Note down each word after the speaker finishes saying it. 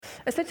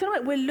So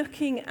tonight we're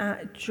looking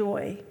at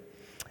joy.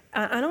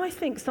 And I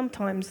think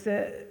sometimes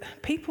that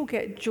people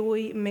get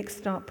joy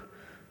mixed up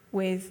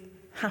with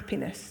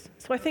happiness.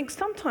 So I think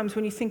sometimes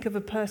when you think of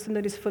a person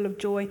that is full of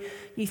joy,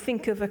 you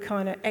think of a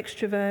kind of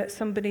extrovert,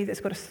 somebody that's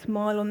got a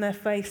smile on their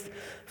face,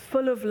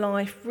 full of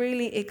life,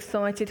 really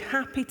excited,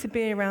 happy to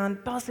be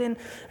around, buzzing,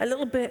 a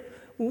little bit,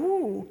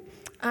 woo.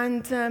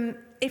 And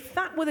if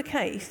that were the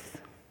case,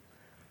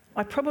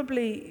 I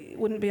probably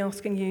wouldn't be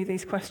asking you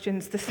these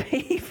questions this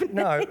evening.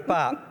 No,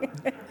 but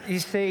you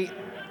see...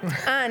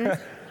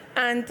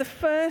 And the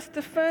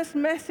first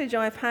message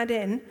I've had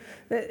in,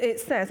 it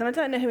says, and I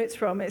don't know who it's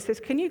from, it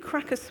says, can you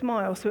crack a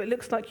smile so it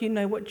looks like you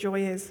know what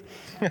joy is?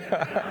 Is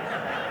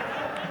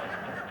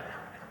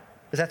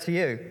that to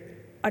you?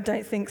 I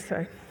don't think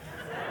so.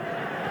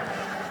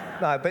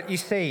 No, but you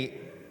see,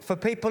 for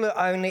people who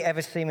only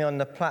ever see me on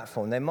the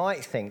platform, they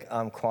might think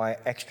I'm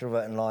quite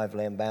extrovert and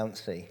lively and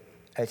bouncy.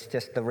 It's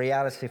just the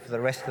reality for the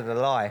rest of the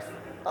life.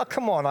 Oh,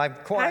 come on, I'm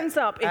quite hands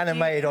up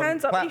animated on the platform.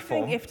 Hands up if you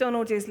think if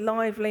Donald is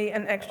lively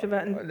and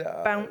extrovert and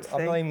bouncy.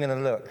 I'm not even going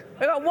to look.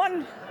 We've got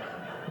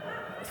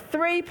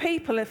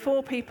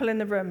 4 people in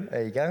the room.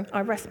 There you go.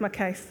 I rest my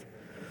case.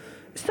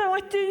 So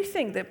I do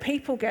think that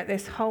people get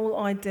this whole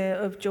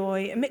idea of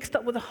joy mixed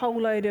up with a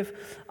whole load of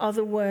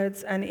other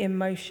words and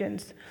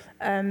emotions.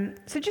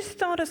 So just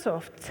start us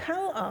off.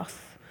 Tell us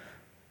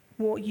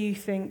what you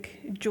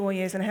think joy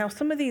is and how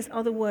some of these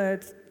other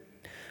words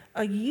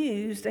are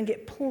used and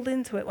get pulled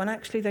into it when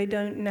actually they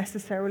don't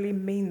necessarily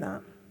mean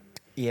that.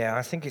 Yeah,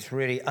 I think it's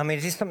really... I mean,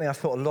 it is something I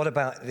thought a lot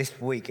about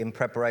this week in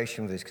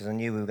preparation for this, because I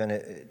knew we were going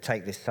to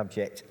take this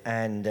subject,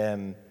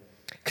 and...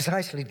 because I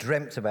actually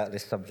dreamt about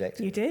this subject.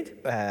 You did?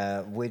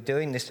 We're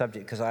doing this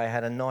subject because I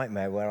had a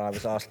nightmare where I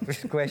was asked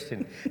this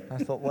question. I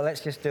thought, well,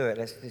 let's just do it.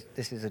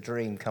 This is a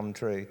dream come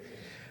true.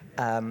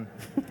 For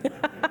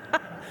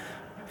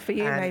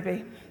you,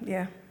 maybe,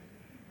 yeah.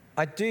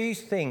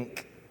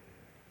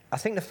 I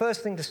think the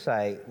first thing to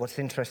say, what's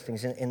interesting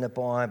is in the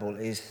Bible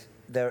is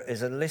there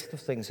is a list of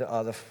things that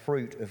are the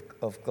fruit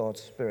of God's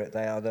Spirit.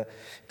 They are the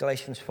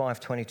Galatians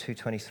 5:22,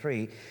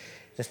 23.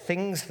 The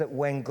things that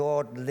when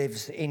God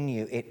lives in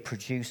you, it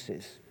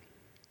produces.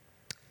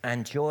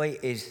 And joy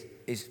is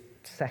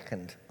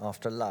second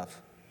after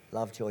love.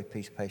 Love, joy,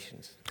 peace,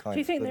 patience. Do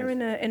you think they're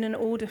in an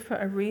order for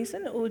a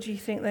reason, or do you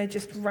think they're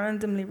just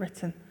randomly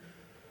written?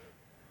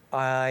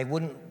 I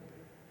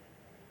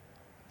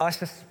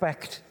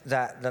suspect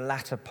that the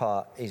latter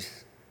part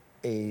is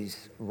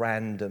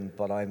random,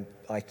 but I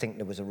think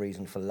there was a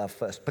reason for love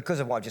first. Because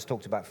of what I just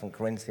talked about from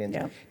Corinthians,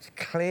 yeah. It's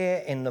clear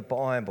in the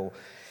Bible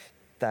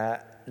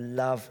that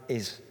love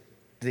is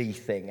the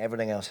thing.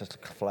 Everything else has to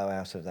flow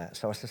out of that.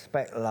 So I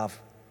suspect love,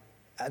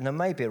 and there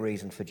may be a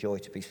reason for joy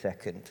to be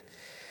second.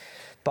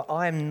 But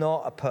I'm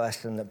not a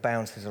person that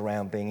bounces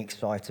around being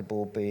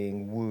excitable,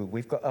 being woo.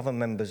 We've got other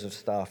members of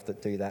staff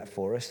that do that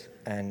for us.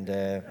 And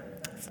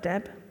it's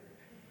Deb.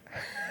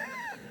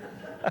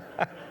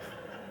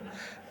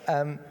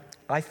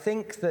 I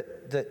think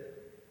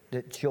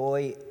that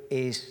joy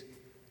is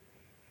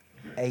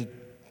a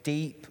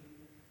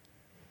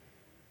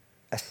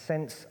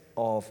sense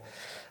of,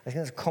 I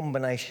think it's a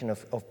combination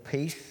of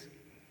peace,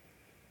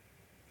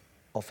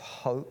 of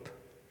hope,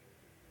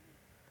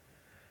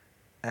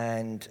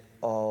 and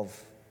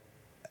of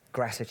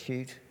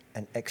gratitude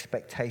and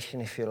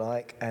expectation, if you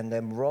like, and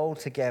then rolled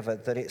together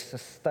that it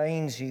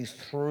sustains you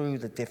through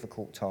the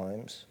difficult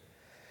times,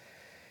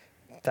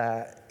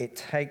 that it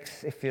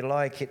takes, if you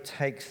like, it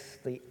takes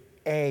the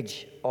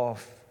edge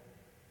off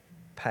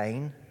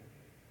pain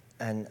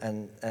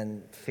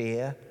and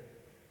fear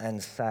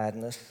and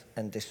sadness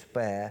and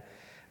despair.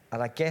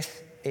 And I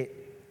guess it's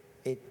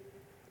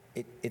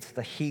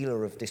the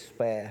healer of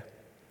despair.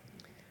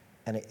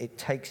 And it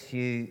takes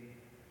you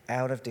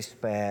out of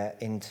despair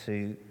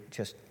into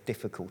just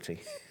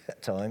difficulty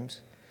at times.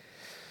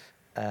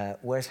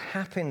 Whereas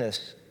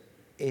happiness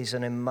is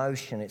an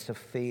emotion, it's a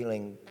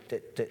feeling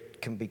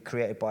that can be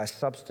created by a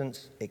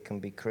substance, it can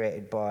be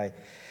created by,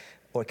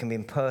 or it can be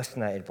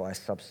impersonated by a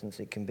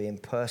substance, it can be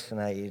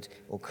impersonated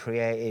or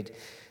created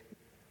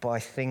by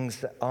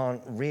things that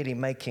aren't really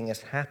making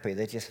us happy,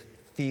 they just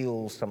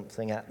feel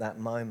something at that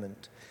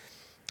moment.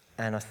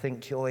 And I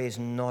think joy is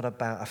not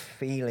about a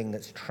feeling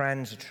that's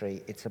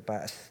transitory, it's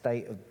about a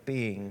state of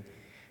being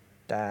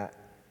that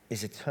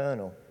is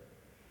eternal.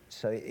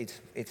 So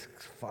it's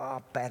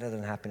far better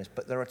than happiness.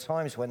 But there are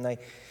times when they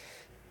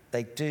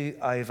do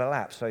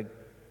overlap. So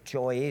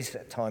joy is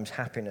at times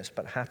happiness,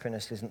 but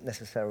happiness isn't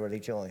necessarily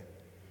joy.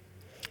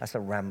 That's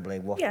a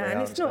rambling, waffly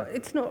answer. Yeah, and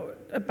it's not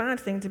a bad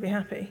thing to be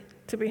happy.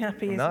 To be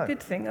happy is a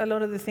good thing. A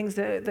lot of the things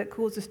that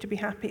cause us to be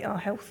happy are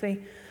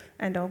healthy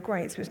and are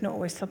great. So it's not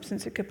always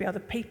substance. It could be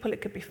other people.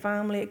 It could be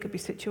family. It could be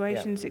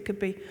situations. Yeah. It could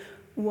be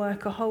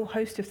work, a whole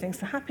host of things.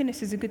 So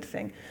happiness is a good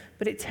thing,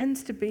 but it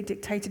tends to be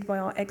dictated by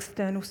our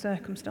external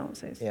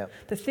circumstances. Yeah.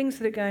 The things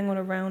that are going on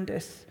around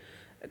us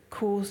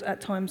cause at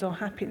times our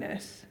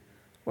happiness,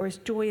 whereas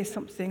joy is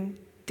something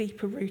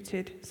deeper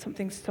rooted,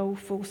 something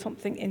soulful,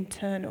 something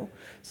internal.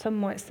 Some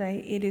might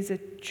say it is a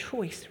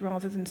choice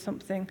rather than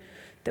something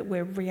that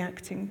we're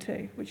reacting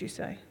to, would you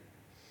say?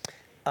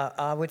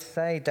 I would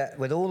say that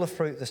with all the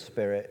fruit of the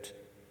Spirit,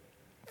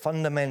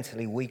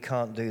 fundamentally we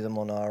can't do them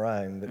on our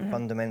own, but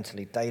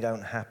fundamentally they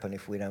don't happen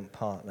if we don't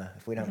partner,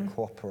 if we don't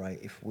cooperate,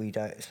 if we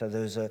don't. So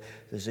there's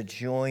a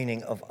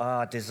joining of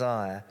our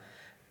desire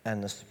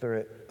and the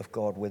Spirit of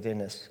God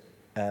within us.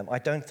 I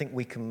don't think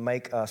we can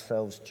make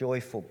ourselves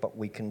joyful, but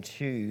we can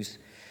choose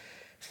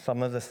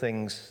some of the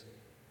things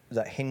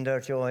that hinder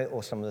joy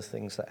or some of the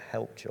things that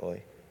help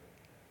joy.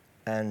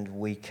 And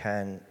we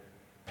can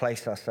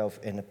place ourselves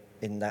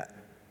in that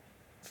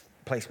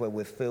place where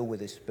we're filled with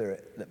His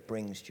Spirit that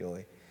brings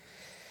joy.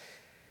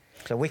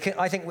 So we can.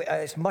 I think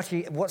it's much.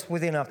 What's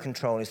within our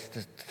control is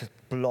to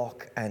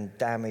block and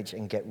damage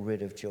and get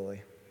rid of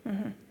joy.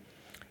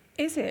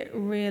 Is it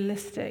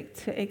realistic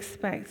to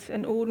expect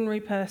an ordinary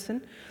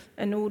person,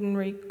 an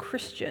ordinary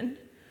Christian,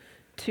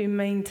 to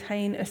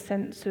maintain a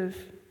sense of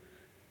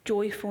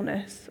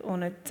joyfulness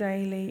on a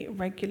daily,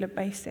 regular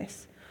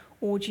basis?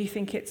 Or do you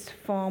think it's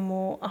far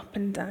more up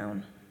and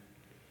down?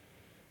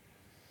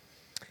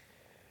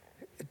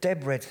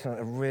 Deb read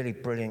a really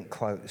brilliant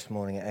quote this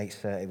morning at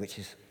 8:30, which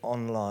is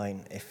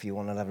online if you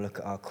want to have a look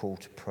at our call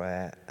to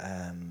prayer,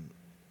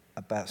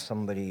 about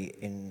somebody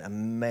in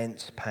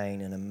immense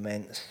pain and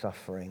immense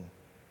suffering.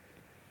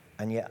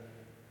 And yet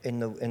in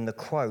the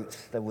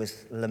quotes there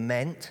was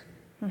lament,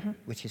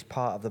 which is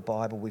part of the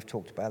Bible. We've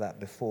talked about that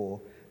before.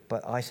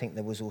 But I think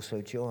there was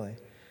also joy.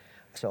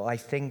 So I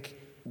think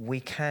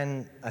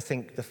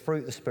the fruit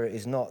of the Spirit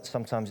is not,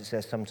 sometimes it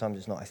says, sometimes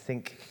it's not. I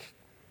think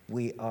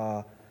we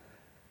are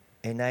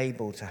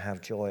enabled to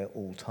have joy at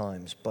all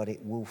times, but it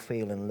will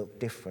feel and look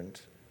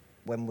different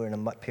when we're in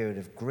a period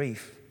of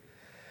grief,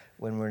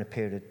 when we're in a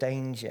period of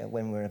danger,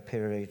 when we're in a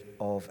period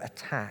of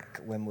attack,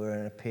 when we're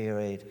in a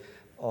period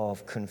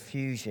of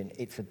confusion.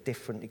 It's a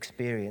different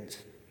experience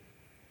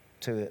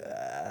to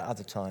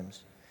other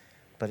times,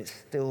 but it's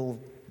still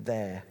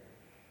there.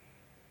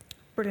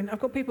 Brilliant. I've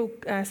got people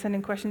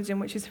sending questions in,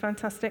 which is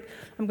fantastic.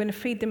 I'm going to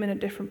feed them in at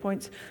different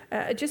points.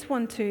 I just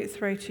want to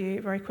throw to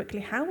you very quickly,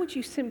 how would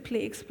you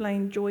simply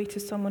explain joy to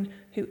someone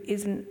who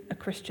isn't a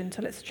Christian?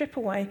 So let's strip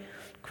away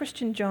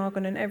Christian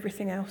jargon and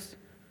everything else.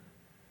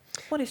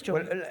 What is joy?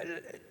 Well,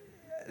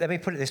 let me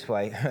put it this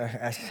way.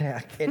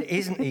 It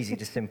isn't easy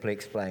to simply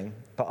explain,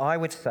 but I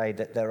would say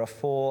that there are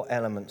 4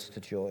 elements to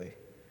joy.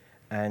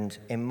 And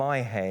in my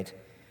head,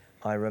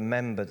 I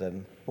remember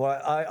them. Well,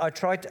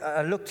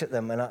 I looked at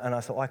them and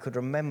I thought I could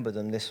remember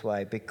them this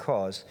way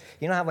because,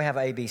 you know how we have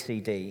A, B, C,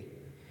 D?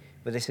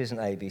 But this isn't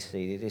A, B,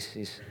 C, D. This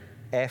is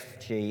F,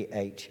 G,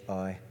 H,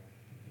 I.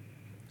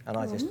 And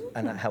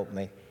that helped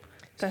me.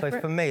 So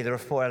for me, there are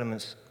 4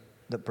 elements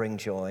that bring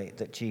joy,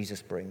 that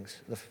Jesus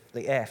brings.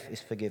 The F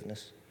is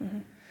forgiveness.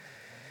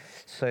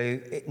 So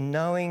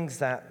knowing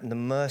that the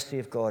mercy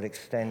of God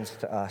extends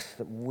to us,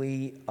 that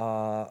we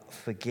are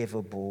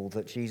forgivable,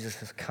 that Jesus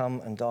has come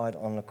and died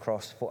on the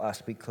cross for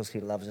us because He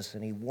loves us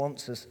and He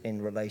wants us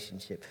in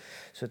relationship.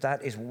 So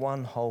that is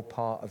one whole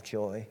part of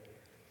joy.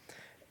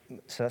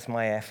 So that's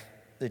my F.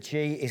 The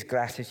G is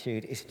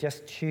gratitude. It's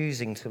just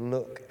choosing to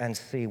look and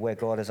see where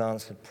God has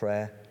answered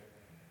prayer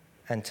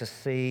and to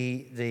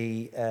see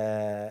the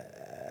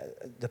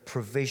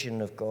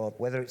provision of God,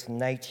 whether it's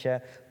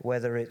nature,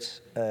 whether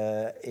it's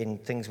in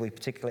things we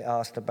particularly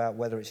asked about,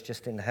 whether it's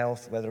just in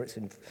health, whether it's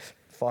in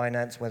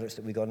finance, whether it's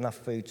that we've got enough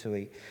food to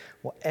eat.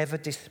 Whatever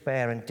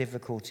despair and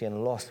difficulty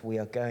and loss we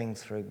are going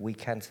through, we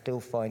can still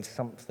find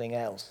something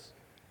else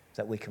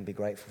that we can be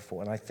grateful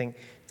for. And I think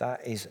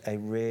that is a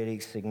really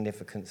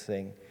significant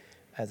thing.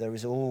 There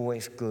is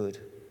always good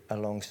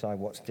alongside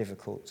what's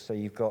difficult. So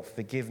you've got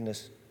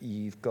forgiveness,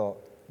 you've got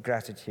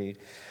gratitude.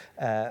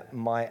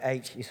 My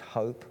H is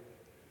hope.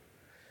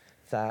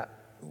 That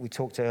we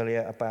talked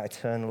earlier about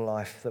eternal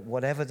life, that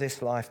whatever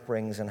this life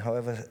brings and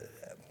however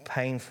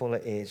painful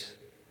it is,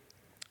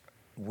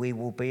 we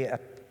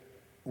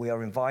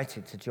are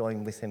invited to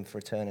join with Him for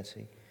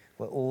eternity,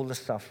 where all the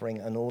suffering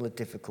and all the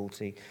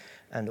difficulty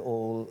and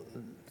all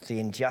the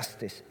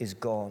injustice is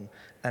gone,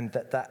 and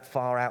that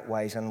far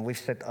outweighs. And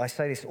I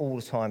say this all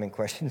the time in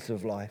Questions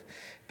of Life,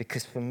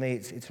 because for me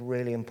it's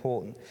really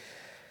important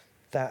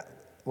that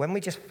when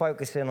we just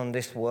focus in on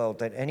this world,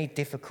 that any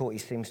difficulty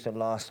seems to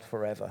last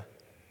forever.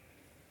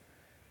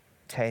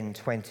 10,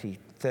 20,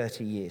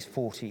 30 years,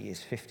 40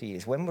 years, 50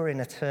 years. When we're in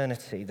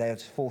eternity,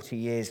 there's 40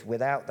 years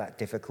without that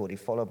difficulty,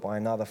 followed by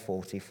another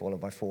 40,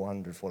 followed by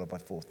 400, followed by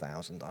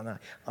 4,000.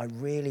 I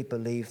really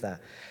believe that.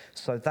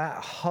 So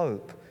that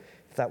hope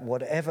that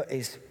whatever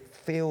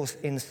feels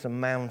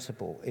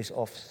insurmountable is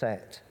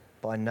offset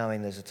by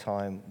knowing there's a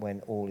time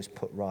when all is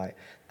put right.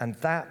 And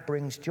that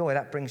brings joy.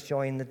 That brings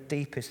joy in the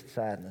deepest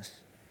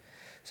sadness.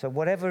 So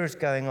whatever is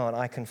going on,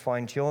 I can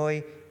find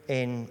joy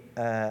in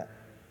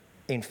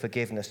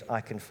forgiveness. I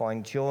can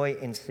find joy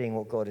in seeing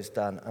what God has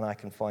done, and I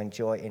can find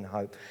joy in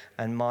hope.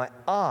 And my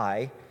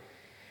I,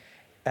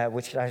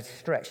 which I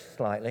stretched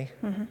slightly,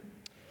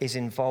 is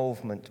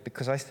involvement,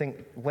 because I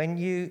think when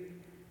you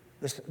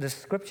the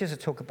scriptures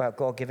talk about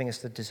God giving us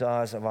the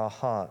desires of our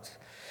hearts.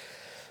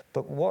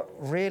 But what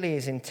really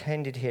is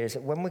intended here is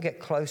that when we get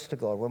close to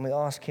God, when we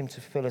ask him to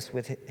fill us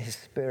with his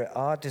Spirit,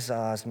 our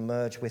desires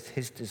merge with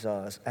his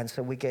desires. And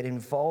so we get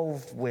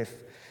involved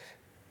with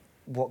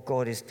what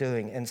God is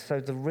doing. And so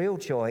the real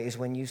joy is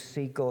when you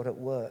see God at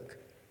work.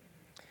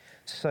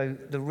 So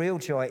the real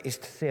joy is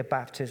to see a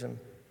baptism,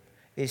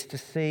 is to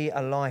see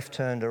a life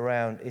turned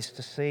around, is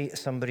to see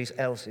somebody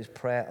else's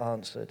prayer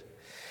answered.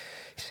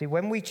 See,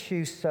 when we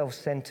choose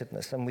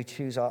self-centeredness and we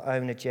choose our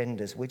own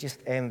agendas, we're just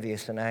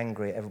envious and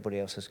angry at everybody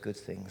else's good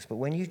things. But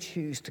when you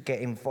choose to get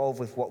involved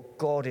with what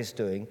God is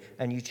doing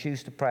and you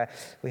choose to pray,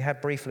 we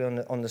had briefly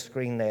on the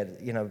screen there,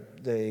 you know,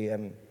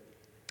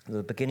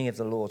 the beginning of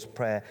the Lord's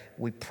Prayer,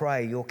 we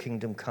pray, your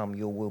kingdom come,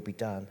 your will be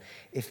done.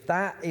 If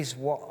that is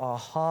what our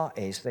heart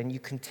is, then you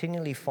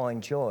continually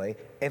find joy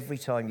every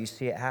time you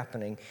see it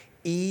happening,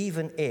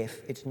 even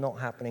if it's not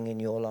happening in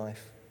your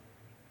life.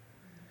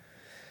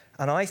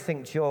 And I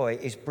think joy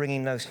is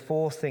bringing those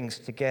four things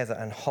together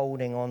and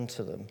holding on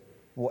to them,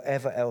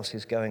 whatever else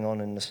is going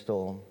on in the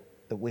storm.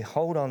 That we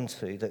hold on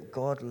to, that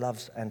God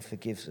loves and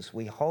forgives us.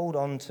 We hold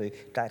on to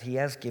that he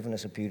has given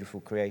us a beautiful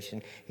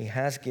creation. He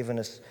has given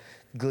us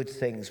good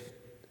things.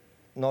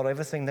 Not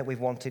everything that we've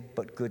wanted,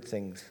 but good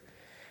things.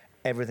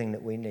 Everything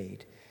that we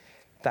need.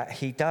 That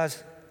he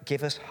does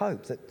give us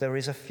hope, that there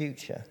is a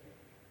future.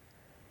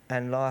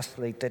 And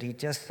lastly, that he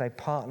does say,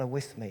 partner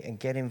with me and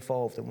get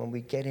involved. And when we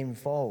get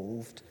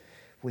involved,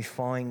 we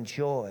find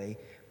joy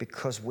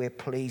because we're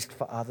pleased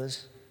for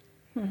others.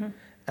 Mm-hmm.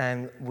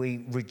 And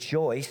we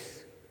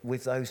rejoice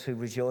with those who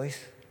rejoice.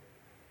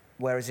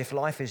 Whereas if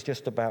life is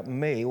just about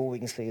me, all we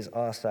can see is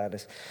our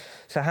sadness.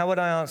 So how would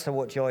I answer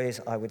what joy is?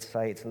 I would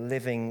say it's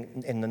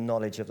living in the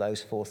knowledge of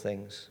those four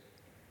things.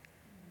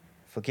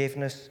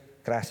 Forgiveness,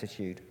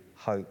 gratitude,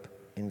 hope,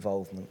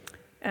 involvement.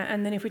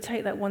 And then if we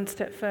take that one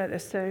step further,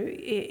 so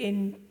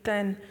in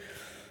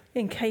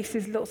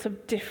cases, lots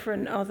of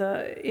different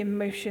other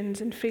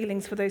emotions and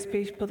feelings for those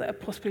people that are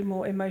possibly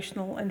more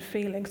emotional and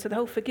feeling. So the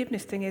whole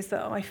forgiveness thing is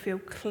that I feel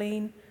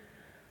clean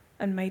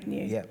and made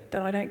new. Yeah.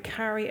 That I don't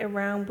carry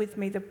around with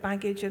me the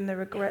baggage and the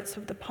regrets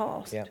of the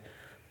past,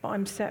 but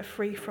I'm set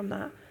free from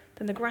that.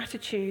 Then the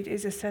gratitude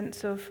is a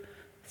sense of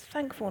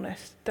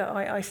thankfulness that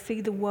I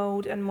see the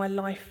world and my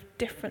life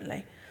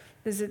differently.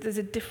 There's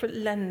a different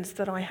lens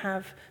that I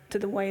have to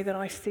the way that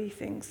I see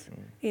things.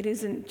 It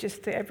isn't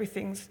just that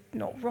everything's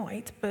not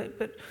right,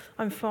 but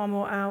I'm far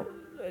more out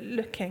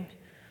looking.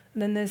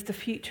 And then there's the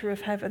future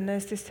of heaven.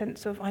 There's this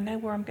sense of, I know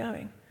where I'm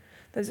going.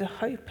 There's a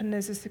hope and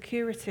there's a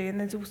security and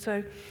there's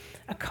also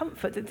a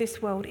comfort that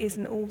this world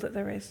isn't all that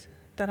there is.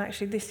 That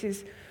actually this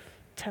is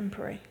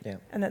temporary,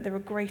 and that there are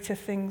greater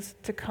things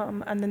to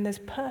come. And then there's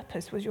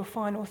purpose was your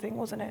final thing,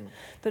 wasn't it?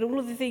 That all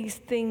of these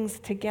things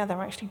together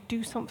actually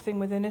do something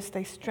within us.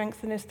 They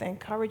strengthen us, they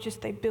encourage us,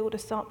 they build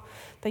us up,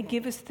 they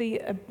give us the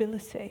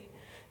ability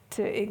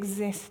to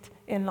exist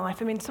in life.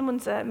 I mean,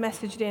 someone's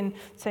messaged in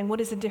saying, what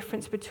is the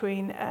difference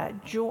between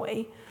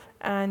joy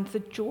and the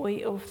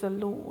joy of the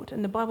Lord?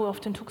 And the Bible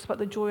often talks about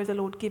the joy of the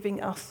Lord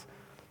giving us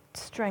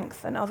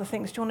strength and other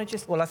things. Do you want to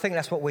just... Well, I think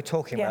that's what we're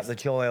talking about, the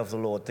joy of the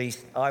Lord.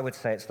 I would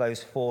say it's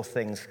those four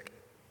things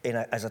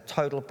as a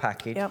total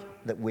package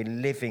that we're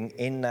living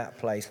in that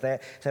place. They're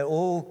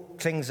all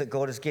things that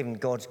God has given.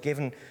 God's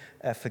given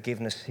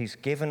forgiveness. He's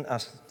given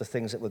us the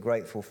things that we're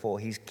grateful for.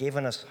 He's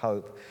given us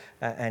hope,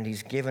 and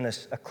he's given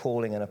us a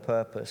calling and a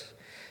purpose.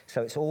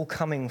 So it's all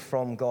coming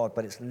from God,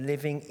 but it's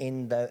living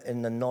in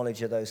the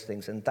knowledge of those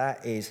things, and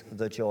that is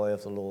the joy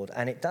of the Lord.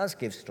 And it does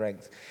give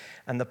strength.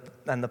 And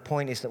the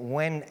point is that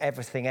when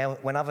everything else,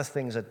 when other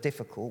things are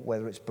difficult,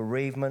 whether it's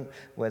bereavement,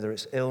 whether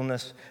it's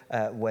illness,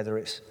 whether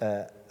it's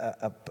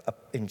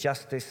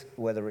injustice,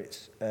 whether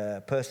it's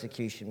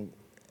persecution,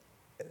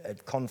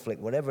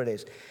 conflict, whatever it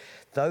is,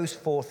 those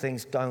four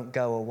things don't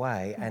go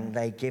away, and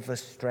they give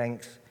us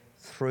strength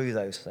through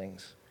those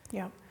things.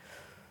 Yeah.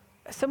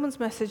 Someone's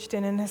messaged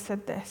in and has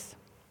said this: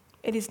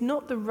 it is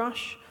not the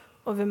rush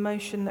of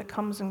emotion that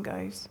comes and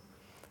goes,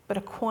 but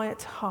a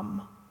quiet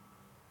hum,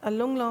 a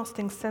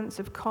long-lasting sense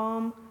of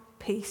calm,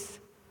 peace,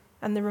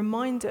 and the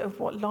reminder of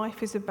what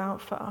life is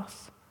about for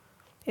us.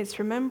 It's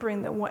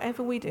remembering that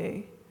whatever we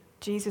do,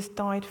 Jesus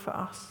died for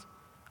us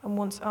and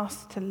wants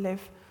us to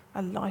live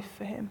a life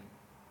for him,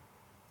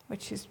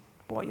 which is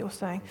what you're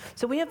saying.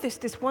 So we have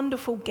this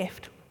wonderful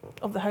gift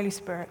of the Holy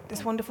Spirit,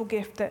 this wonderful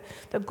gift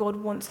that God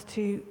wants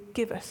to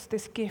give us,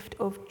 this gift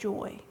of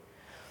joy.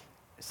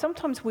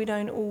 Sometimes we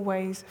don't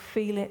always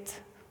feel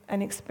it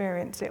and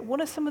experience it. What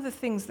are some of the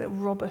things that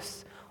rob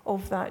us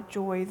of that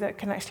joy, that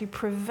can actually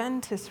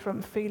prevent us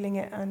from feeling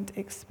it and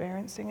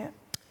experiencing it?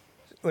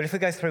 Well, if we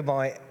go through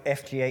my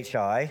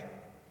FGHI,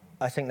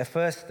 I think the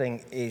first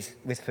thing is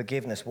with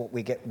forgiveness,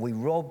 we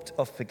robbed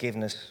of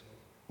forgiveness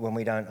when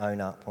we don't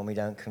own up, when we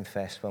don't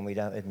confess, when we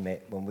don't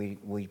admit, when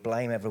we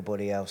blame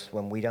everybody else,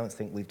 when we don't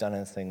think we've done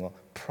anything, or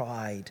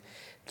pride,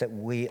 that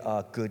we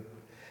are good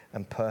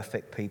and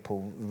perfect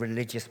people.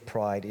 Religious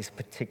pride is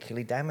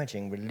particularly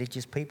damaging.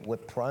 Religious people, we're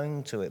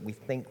prone to it. We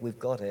think we've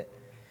got it.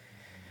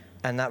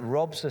 And that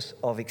robs us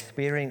of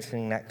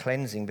experiencing that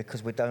cleansing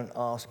because we don't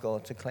ask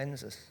God to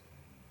cleanse us.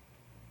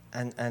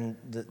 And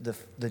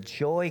the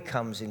joy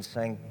comes in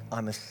saying,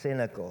 I'm a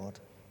sinner, God,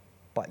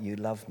 but you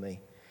love me.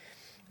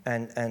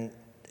 And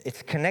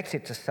it's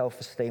connected to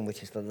self-esteem,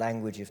 which is the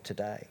language of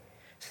today.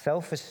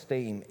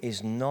 Self-esteem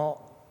is not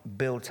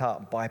built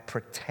up by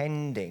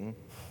pretending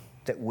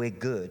that we're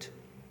good.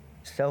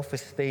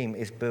 Self-esteem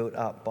is built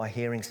up by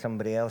hearing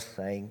somebody else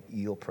saying,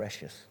 you're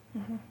precious.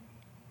 Mm-hmm.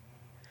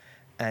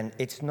 And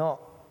it's not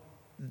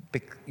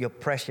you're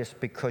precious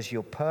because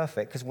you're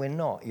perfect, because we're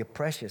not. You're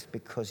precious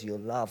because you're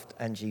loved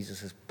and Jesus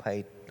has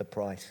paid the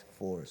price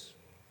for us.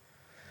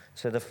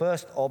 So the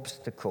first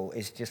obstacle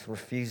is just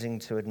refusing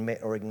to admit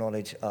or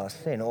acknowledge our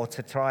sin, or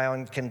to try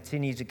and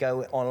continue to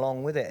go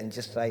along with it and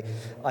just say,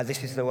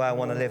 this is the way I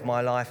want to live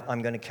my life.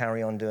 I'm going to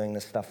carry on doing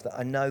the stuff that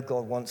I know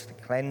God wants to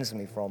cleanse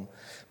me from.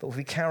 But if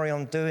we carry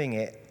on doing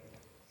it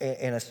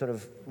in a sort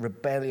of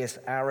rebellious,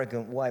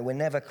 arrogant way, we're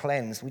never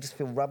cleansed. We just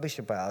feel rubbish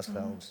about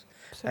ourselves.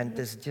 And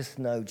there's just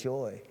no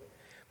joy.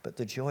 But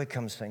the joy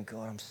comes saying,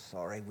 God, I'm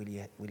sorry. Will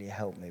you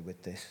help me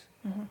with this?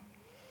 Mm-hmm.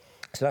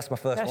 So that's my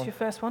first one. That's your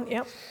first one,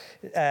 yep.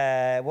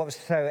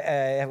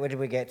 Where did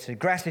we get to?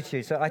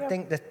 Gratitude. So I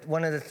think that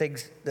one of the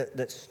things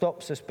that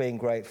stops us being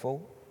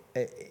grateful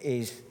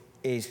is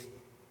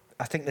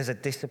I think there's a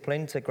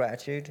discipline to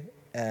gratitude.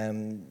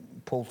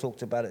 Paul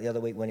talked about it the other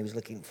week when he was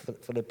looking for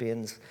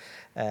Philippians.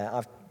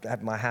 I've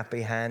had my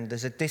happy hand.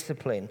 There's a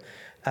discipline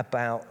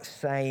about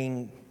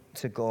saying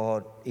to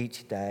God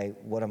each day,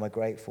 what am I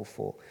grateful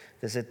for?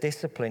 There's a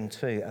discipline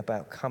too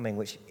about coming,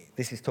 which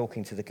this is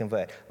talking to the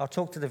convert. I'll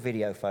talk to the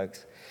video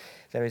folks.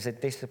 There is a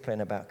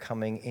discipline about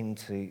coming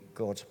into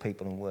God's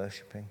people and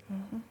worshiping.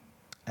 Mm-hmm.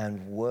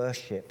 And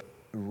worship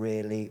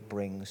really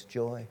brings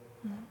joy.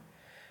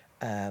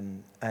 Mm-hmm.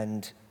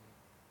 And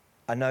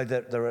I know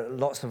that there are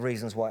lots of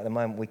reasons why at the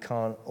moment we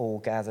can't all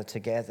gather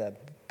together,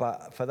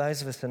 but for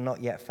those of us who have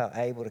not yet felt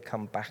able to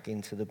come back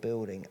into the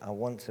building, I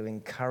want to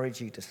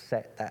encourage you to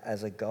set that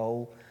as a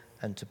goal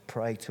and to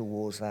pray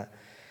towards that,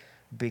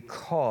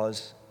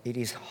 because it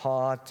is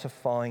hard to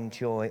find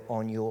joy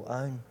on your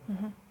own.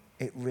 Mm-hmm.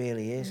 It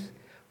really is. Mm-hmm.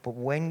 But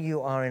when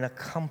you are in a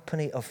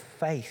company of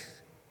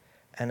faith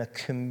and a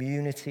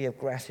community of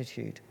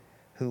gratitude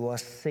who are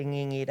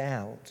singing it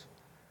out,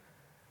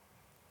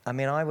 I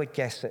mean, I would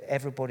guess that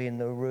everybody in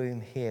the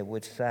room here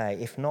would say,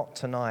 if not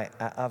tonight,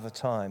 at other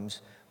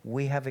times,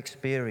 we have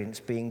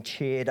experienced being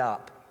cheered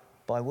up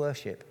by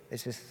worship.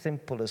 It's as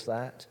simple as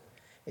that.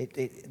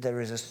 There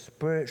is a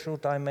spiritual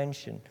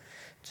dimension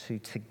to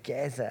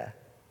together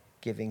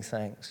giving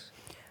thanks.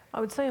 I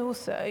would say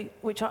also,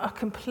 which I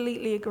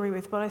completely agree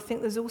with, but I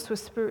think there's also a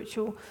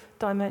spiritual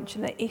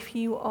dimension that if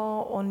you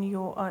are on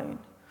your own,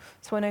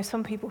 so I know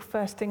some people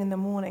first thing in the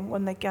morning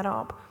when they get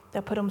up,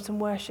 they'll put on some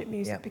worship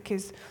music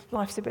because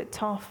life's a bit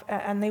tough,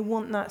 and they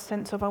want that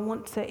sense of, I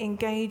want to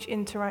engage,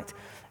 interact,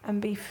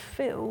 and be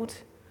filled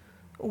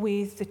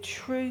with the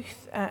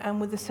truth and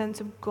with the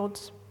sense of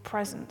God's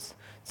presence.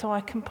 So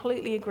I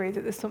completely agree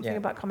that there's something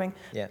about coming.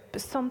 Yeah.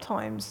 But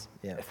sometimes,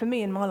 for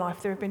me in my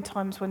life, there have been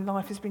times when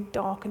life has been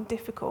dark and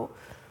difficult,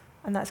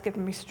 and that's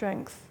given me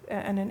strength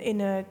and an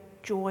inner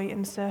joy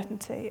and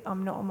certainty.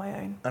 I'm not on my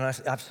own. And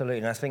absolutely.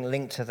 And I think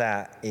linked to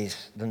that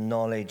is the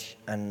knowledge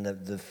and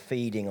the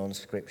feeding on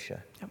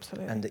Scripture.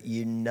 Absolutely. And that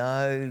you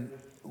know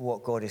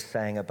what God is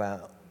saying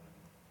about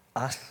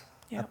us,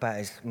 about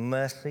his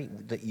mercy,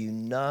 that you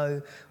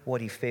know what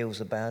he feels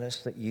about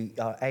us, that you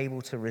are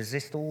able to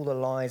resist all the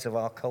lies of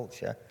our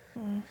culture,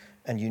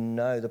 and you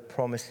know the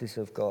promises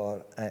of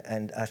God.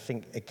 And I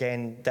think,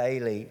 again,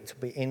 daily, to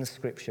be in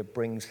Scripture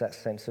brings that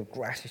sense of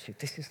gratitude.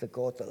 This is the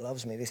God that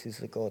loves me. This is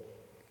the God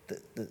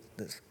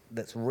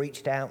that's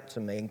reached out to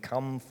me and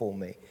come for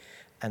me.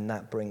 And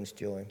that brings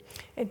joy.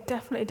 It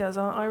definitely does.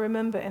 I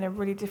remember in a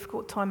really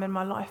difficult time in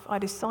my life, I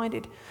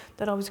decided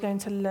that I was going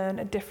to learn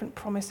a different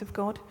promise of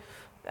God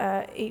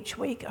each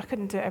week. I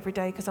couldn't do it every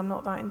day because I'm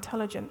not that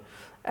intelligent.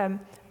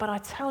 But I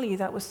tell you,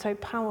 that was so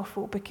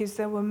powerful, because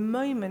there were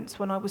moments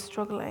when I was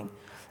struggling,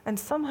 and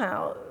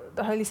somehow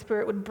the Holy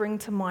Spirit would bring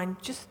to mind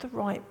just the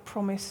right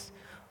promise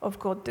of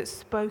God that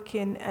spoke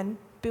in and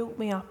built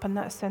me up, and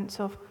that sense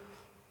of,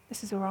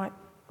 this is all right,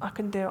 I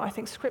can do it. I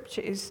think Scripture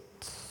is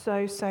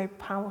so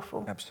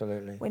powerful.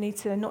 Absolutely. We need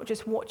to not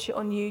just watch it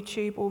on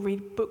YouTube or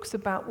read books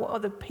about what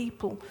other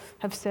people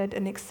have said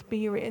and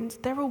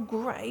experienced. They're all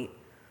great,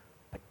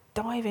 but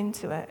dive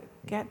into it.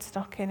 Get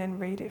stuck in and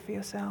read it for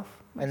yourself.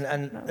 And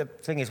the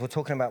thing is, we're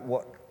talking about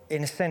what,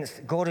 in a sense,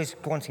 God is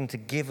wanting to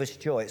give us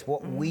joy. It's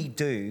what we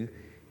do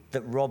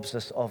that robs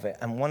us of it.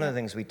 And one of the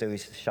things we do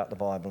is to shut the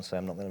Bible and say,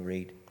 I'm not going to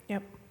read.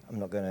 Yep. I'm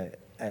not going to,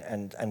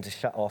 and to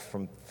shut off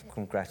from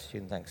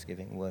gratitude and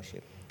thanksgiving and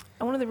worship.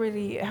 And one of the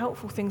really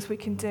helpful things we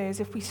can do is,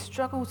 if we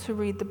struggle to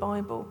read the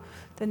Bible,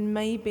 then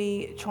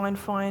maybe try and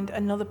find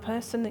another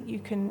person that you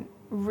can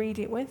read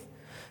it with.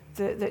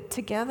 That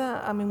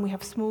together, I mean, we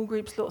have small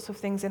groups, lots of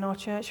things in our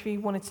church. If you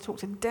wanted to talk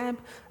to Deb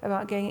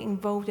about getting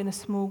involved in a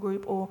small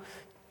group, or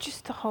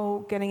just the whole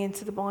getting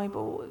into the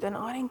Bible, then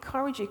I'd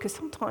encourage you, because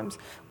sometimes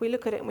we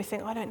look at it and we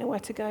think, I don't know where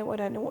to go, I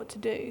don't know what to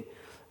do.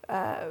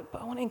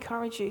 But I want to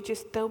encourage you,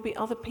 just there'll be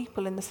other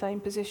people in the same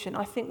position.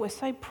 I think we're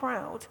so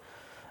proud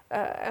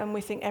and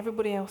we think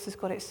everybody else has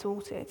got it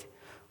sorted.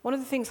 One of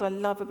the things I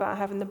love about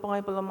having the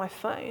Bible on my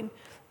phone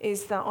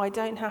is that I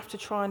don't have to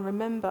try and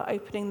remember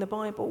opening the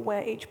Bible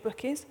where each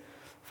book is.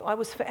 I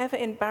was forever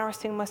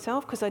embarrassing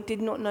myself because I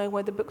did not know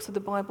where the books of the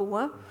Bible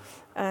were.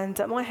 And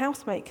my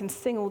housemate can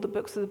sing all the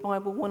books of the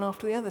Bible one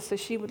after the other, so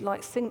she would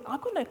sing.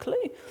 I've got no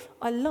clue.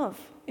 I love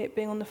it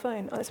being on the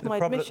phone. That's my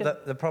admission.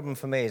 The problem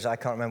for me is I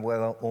can't remember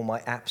where all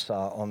my apps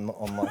are on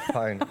my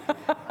phone.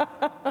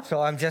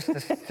 So I'm just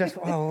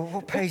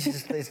what page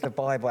is the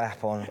Bible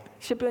app on?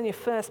 Should be on your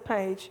first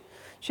page.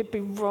 Should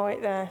be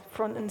right there,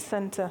 front and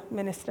centre,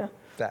 minister.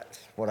 That's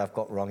what I've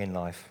got wrong in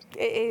life.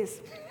 It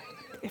is.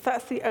 If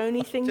that's the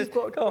only thing you've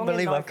got wrong in life. I can't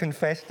believe I've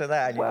confessed to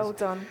that. Well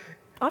done.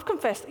 I've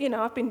confessed.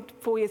 I've been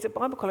 4 years at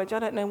Bible college. I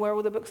don't know where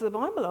all the books of the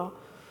Bible are.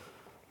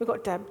 We've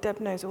got Deb. Deb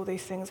knows all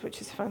these things,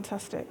 which is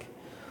fantastic.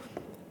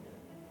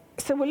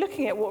 So we're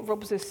looking at what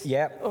robs us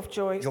of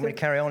joy. Do you want me to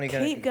carry on?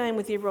 Keep going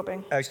with your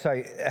robbing. Oh,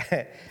 sorry.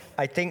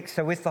 I think,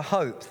 so with the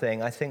hope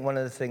thing, I think one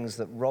of the things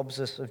that robs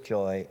us of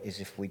joy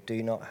is if we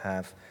do not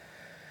have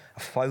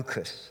a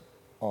focus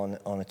on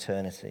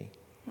eternity.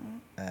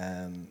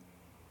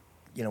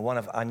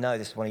 I know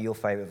this is one of your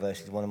favourite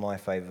verses, one of my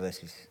favourite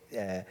verses,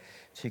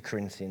 2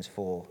 Corinthians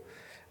 4.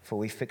 For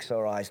we fix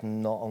our eyes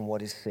not on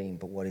what is seen,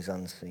 but what is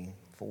unseen.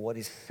 For what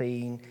is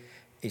seen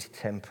is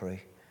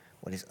temporary,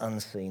 what is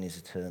unseen is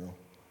eternal.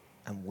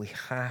 And we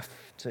have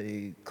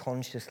to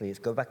consciously, let's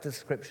go back to the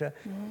scripture,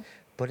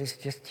 but it's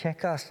just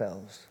check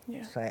ourselves.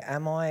 Yeah. Say,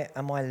 am I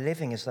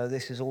living as though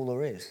this is all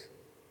there is?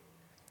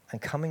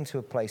 And coming to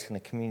a place in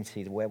a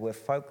community where we're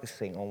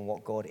focusing on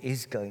what God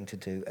is going to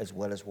do as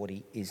well as what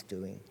he is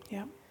doing.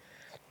 Yeah.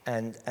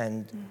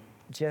 And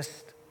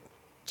just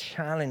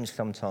challenge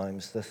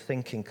sometimes the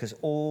thinking, because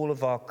all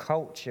of our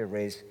culture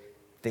is,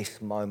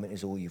 this moment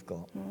is all you've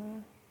got.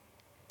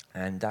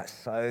 And that's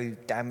so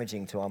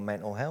damaging to our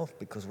mental health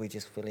because we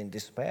just feel in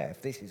despair.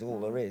 If this is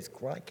all there is,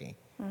 crikey.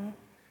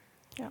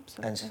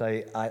 Absolutely. And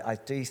so I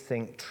do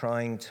think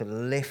trying to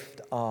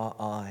lift our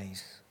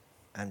eyes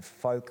and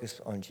focus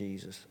on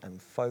Jesus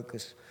and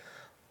focus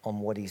on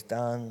what he's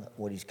done,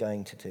 what he's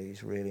going to do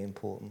is really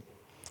important.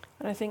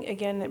 And I think,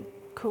 again, it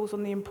calls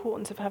on the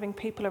importance of having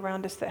people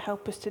around us that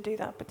help us to do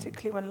that,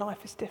 particularly when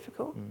life is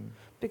difficult.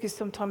 Because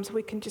sometimes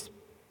we can just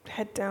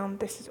head down,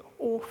 this is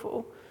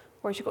awful,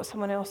 whereas you've got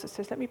someone else that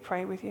says, let me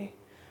pray with you.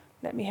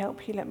 Let me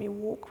help you. Let me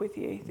walk with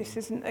you. This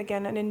isn't,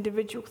 again, an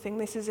individual thing.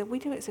 We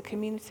do it as a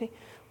community.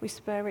 We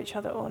spur each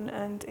other on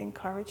and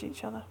encourage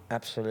each other.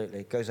 Absolutely.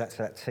 It goes back to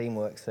that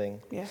teamwork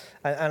thing. Yeah.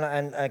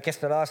 And I guess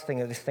the last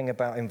thing of this thing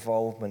about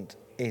involvement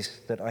is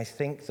that I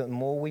think the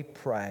more we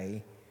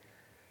pray,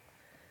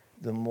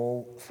 the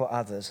more for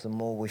others, the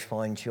more we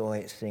find joy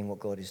at seeing what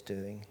God is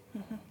doing.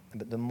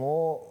 But the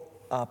more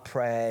our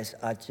prayers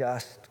are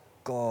just,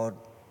 God,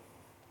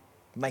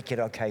 make it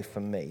okay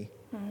for me.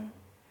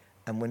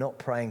 And we're not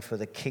praying for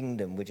the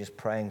kingdom, we're just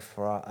praying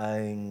for our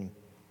own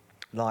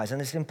lives.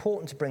 And it's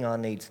important to bring our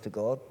needs to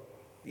God.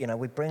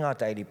 We bring our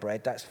daily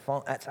bread, that's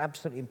fine, that's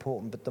absolutely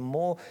important. But the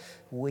more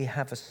we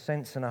have a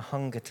sense and a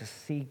hunger to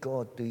see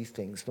God do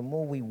things, the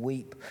more we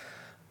weep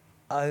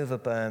over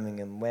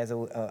Birmingham,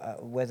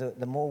 whether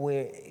the more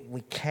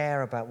we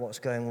care about what's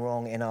going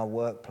wrong in our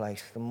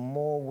workplace, the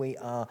more we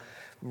are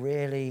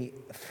really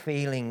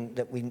feeling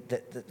that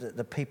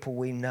the people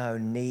we know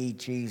need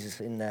Jesus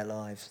in their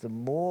lives, the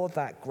more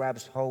that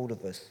grabs hold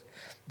of us,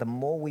 the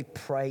more we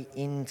pray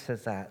into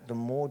that, the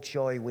more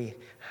joy we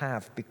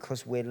have,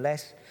 because we're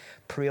less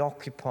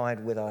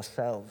preoccupied with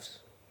ourselves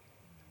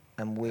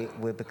and we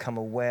become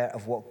aware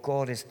of what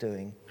God is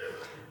doing.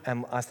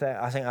 I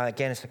think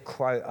again, it's a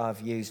quote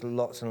I've used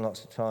lots and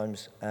lots of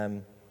times,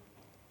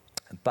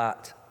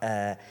 but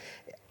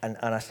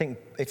I think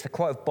it's a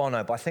quote of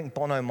Bono, but I think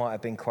Bono might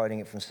have been quoting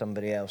it from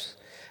somebody else.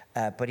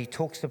 But he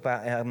talks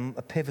about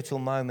a pivotal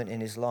moment in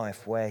his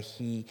life where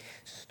he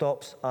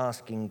stops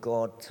asking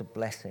God to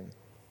bless him.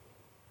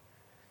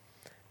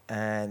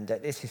 And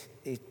this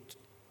is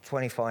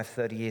 25,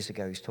 30 years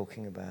ago he's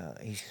talking about.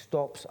 He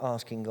stops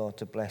asking God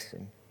to bless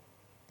him.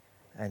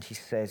 And he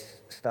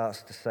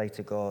starts to say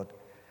to God,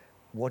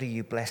 what are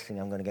you blessing?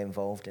 I'm going to get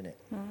involved in it.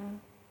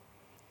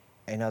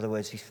 In other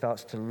words, he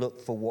starts to look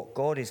for what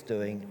God is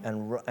doing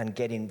and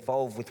get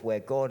involved with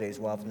where God is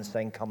rather than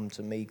saying, come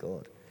to me,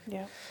 God.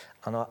 Yeah.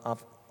 And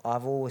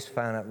I've always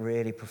found that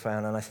really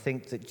profound. And I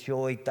think that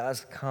joy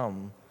does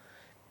come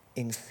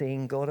in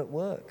seeing God at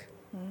work.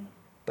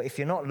 But if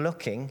you're not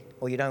looking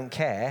or you don't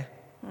care,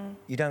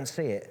 you don't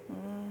see it.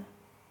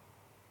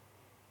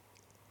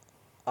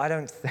 I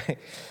don't think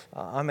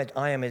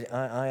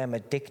I am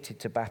addicted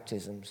to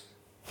baptisms.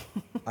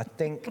 I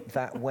think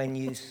that when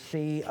you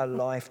see a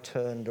life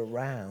turned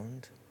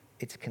around,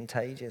 it's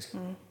contagious.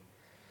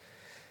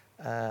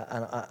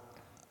 And I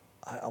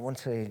want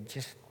to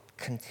just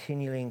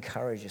continually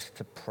encourage us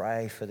to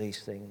pray for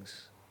these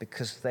things,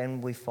 because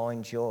then we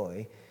find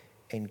joy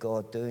in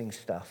God doing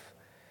stuff,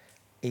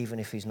 even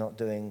if he's not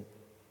doing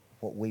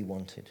what we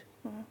wanted.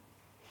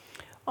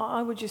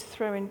 I would just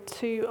throw in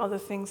two other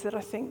things that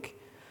I think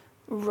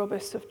rob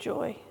us of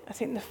joy. I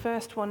think the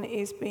first one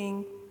is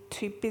being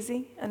too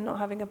busy and not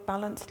having a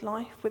balanced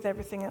life with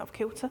everything out of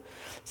kilter.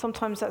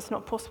 Sometimes that's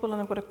not possible,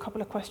 and I've got a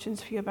couple of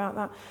questions for you about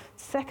that.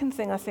 Second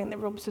thing I think that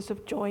robs us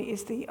of joy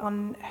is the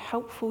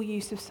unhelpful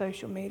use of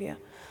social media.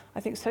 I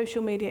think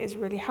social media is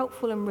really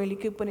helpful and really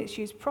good when it's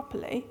used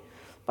properly,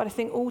 but I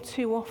think all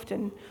too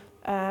often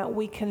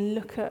we can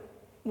look at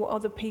what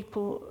other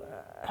people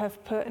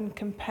have put and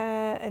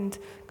compare, and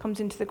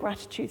comes into the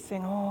gratitude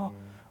thing.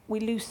 We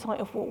lose sight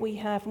of what we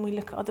have, and we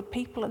look at other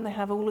people and they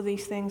have all of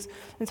these things.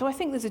 And so I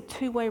think there's a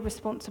two-way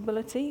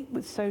responsibility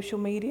with social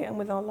media and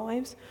with our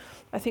lives.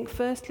 I think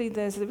firstly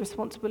there's the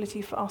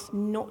responsibility for us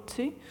not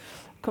to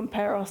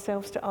compare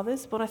ourselves to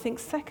others, but I think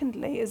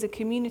secondly, as a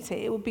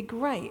community, it would be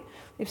great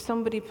if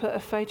somebody put a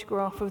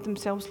photograph of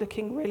themselves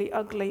looking really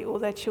ugly or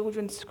their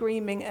children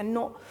screaming and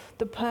not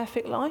the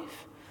perfect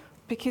life,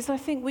 because I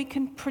think we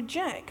can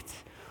project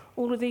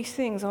all of these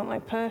things. Aren't I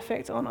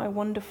perfect? Aren't I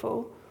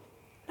wonderful?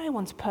 No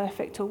one's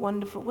perfect or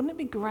wonderful. Wouldn't it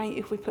be great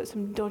if we put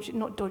some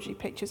not dodgy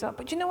pictures up,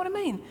 but do you know what I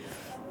mean?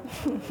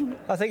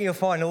 I think you'll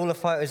find all the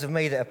photos of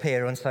me that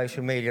appear on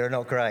social media are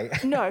not great.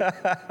 No,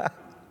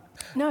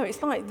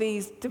 it's like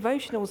these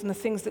devotionals and the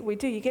things that we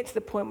do. You get to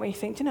the point where you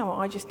think, do you know what,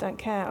 I just don't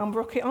care.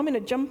 I'm in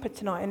a jumper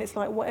tonight, and it's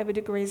like whatever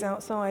degrees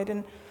outside,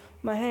 and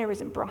my hair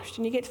isn't brushed.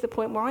 And you get to the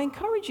point where I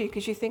encourage you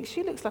because you think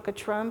she looks like a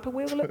tramp and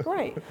we'll look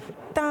great.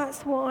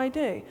 That's what I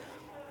do.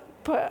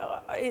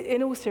 But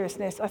in all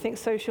seriousness, I think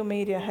social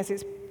media has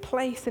its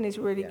place and is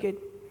really good,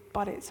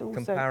 but it's also...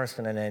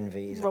 Comparison and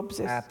envy is robs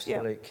us.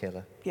 Absolute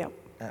killer. Yeah.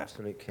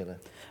 Absolute killer.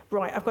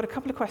 Right, I've got a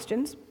couple of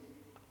questions.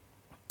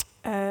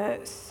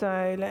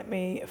 So let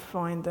me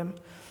find them.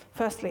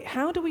 Firstly,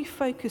 how do we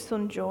focus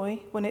on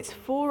joy when it's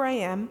 4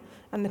 a.m.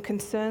 and the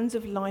concerns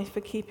of life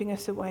are keeping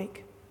us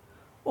awake?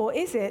 Or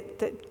is it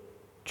that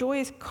joy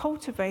is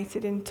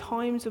cultivated in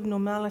times of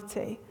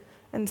normality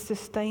and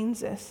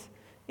sustains us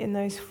in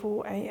those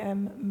 4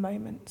 a.m.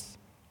 moments?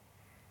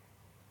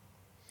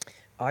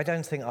 I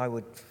don't think I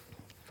would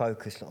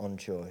focus on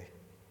joy.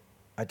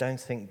 I don't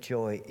think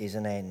joy is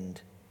an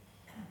end.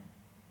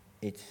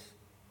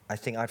 I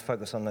think I'd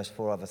focus on those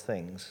 4 other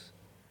things,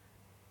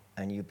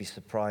 and you'd be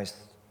surprised.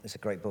 It's a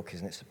great book,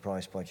 isn't it?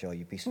 Surprised by Joy.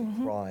 You'd be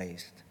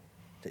surprised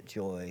that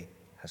joy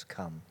has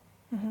come.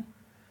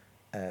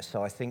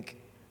 So I think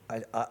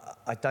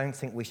I don't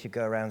think we should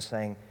go around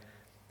saying,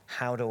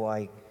 how do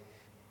I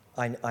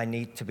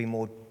need to be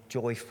more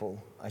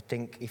joyful. I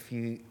think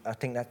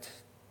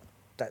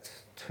that's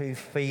too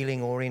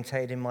feeling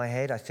orientated in my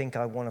head. I think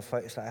I want to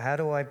focus on how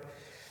do I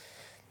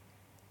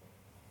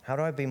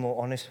be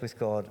more honest with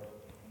God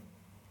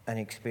and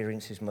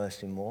experience his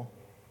mercy more?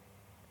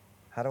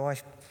 How do I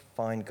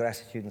find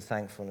gratitude and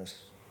thankfulness,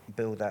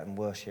 build that in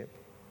worship?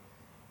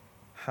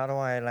 How do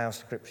I allow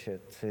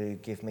Scripture to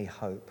give me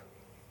hope?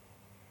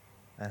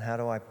 And how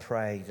do I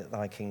pray that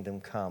thy kingdom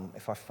come?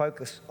 If I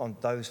focus on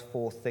those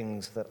 4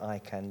 things that I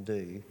can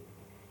do,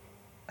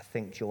 I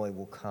think joy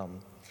will come.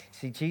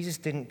 See, Jesus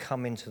didn't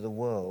come into the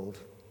world.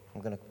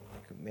 Let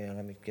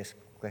me guess.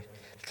 The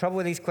trouble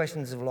with these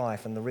questions of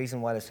life, and the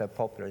reason why they're so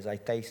popular, is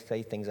they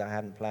say things I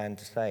hadn't planned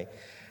to say.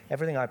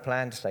 Everything I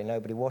plan to say,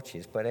 nobody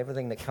watches, but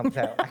everything that comes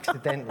out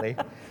accidentally.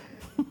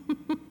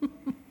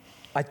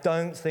 I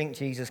don't think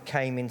Jesus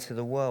came into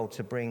the world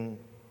to bring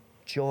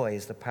joy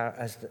as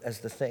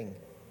the thing.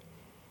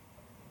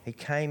 He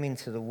came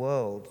into the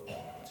world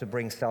to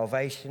bring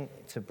salvation,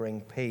 to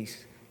bring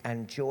peace,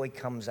 and joy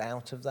comes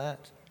out of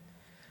that.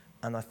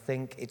 And I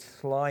think it's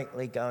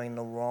slightly going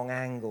the wrong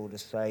angle to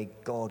say,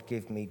 God,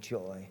 give me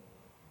joy.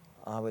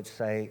 I would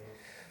say,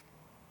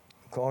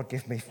 God,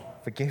 give me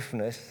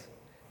forgiveness,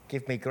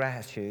 give me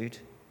gratitude,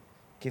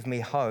 give me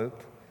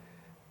hope,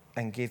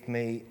 and give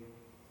me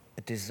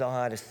a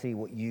desire to see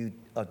what you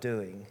are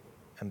doing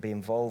and be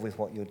involved with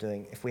what you're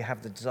doing. If we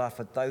have the desire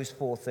for those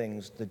 4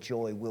 things, the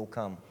joy will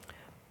come.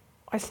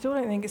 I still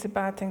don't think it's a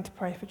bad thing to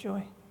pray for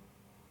joy.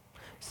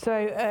 So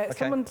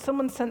okay.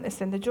 Someone sent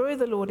this in. The joy of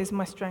the Lord is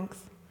my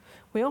strength.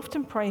 We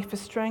often pray for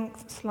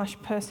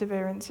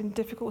strength/perseverance in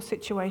difficult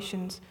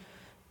situations,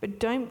 but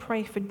don't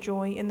pray for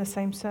joy in the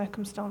same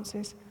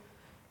circumstances.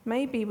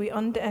 Maybe we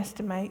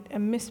underestimate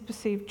and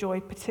misperceive joy,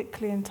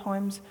 particularly in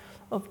times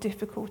of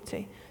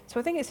difficulty. So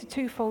I think it's a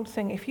twofold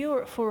thing. If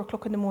you're at 4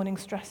 o'clock in the morning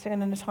stressing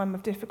and in a time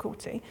of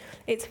difficulty,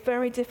 it's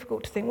very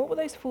difficult to think, what were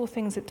those 4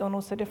 things that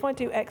Donald said? If I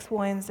do X,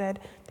 Y, and Z,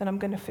 then I'm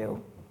going to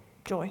feel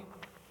joy.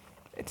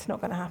 It's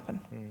not going to happen.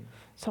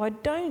 So I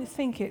don't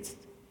think it's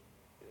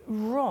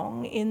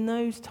wrong in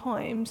those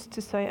times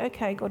to say,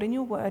 okay, God, in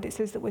your word, it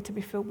says that we're to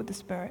be filled with the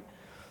Spirit.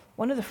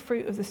 One of the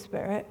fruit of the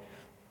Spirit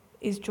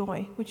is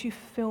joy. Would you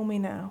fill me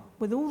now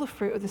with all the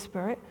fruit of the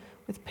Spirit,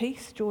 with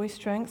peace, joy,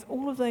 strength,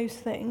 all of those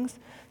things,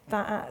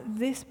 that at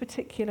this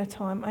particular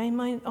time I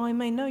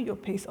may know your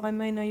peace, I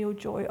may know your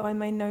joy, I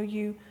may know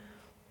you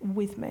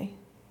with me.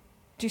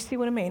 Do you see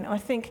what I mean? I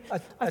think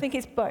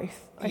it's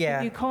both. I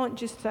think you can't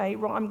just say,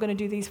 right, I'm going to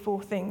do these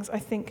 4 things. I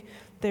think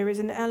there is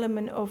an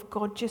element of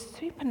God just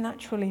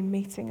supernaturally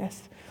meeting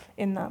us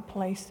in that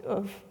place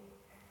of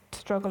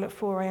struggle at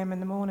 4 a.m. in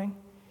the morning.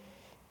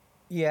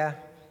 Yeah.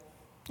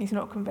 He's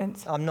not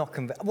convinced. I'm not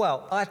convinced.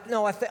 Well,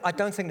 I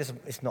don't think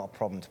it's not a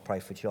problem to pray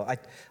for joy.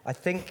 I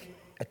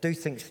do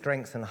think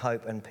strength and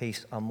hope and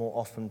peace are more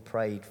often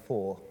prayed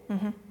for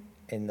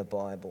in the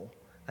Bible.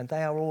 And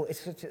they're all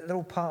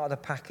part of the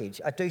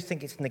package. I do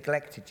think it's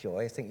neglected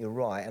joy. I think you're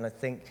right. And I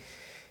think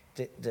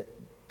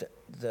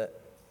that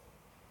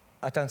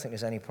I don't think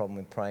there's any problem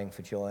with praying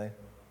for joy.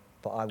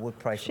 But I would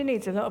pray for... She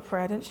needs a lot of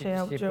prayer, doesn't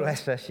she?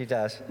 Bless her, she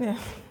does. Yeah.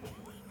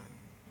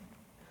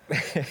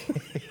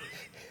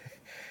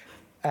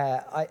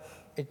 I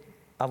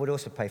would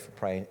also pray for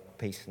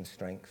peace and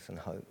strength and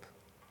hope.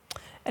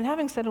 And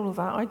having said all of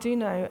that, I do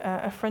know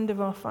a friend of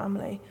our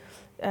family.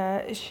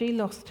 She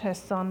lost her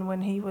son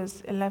when he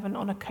was 11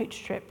 on a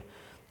coach trip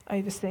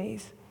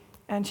overseas.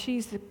 And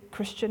she's a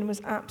Christian,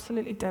 was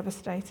absolutely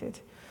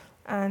devastated.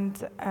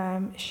 And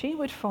she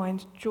would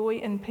find joy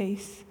and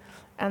peace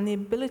and the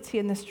ability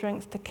and the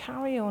strength to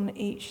carry on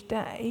each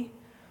day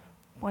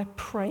by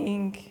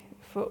praying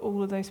for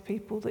all of those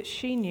people that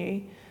she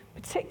knew,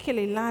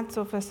 particularly lads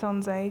of her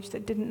son's age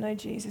that didn't know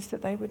Jesus,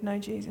 that they would know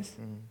Jesus.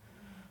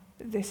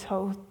 This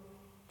whole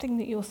thing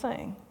that you're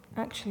saying.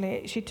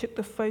 Actually, she took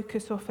the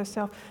focus off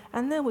herself.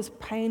 And there was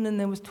pain and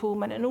there was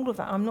torment and all of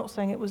that. I'm not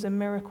saying it was a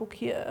miracle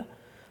cure,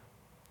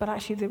 but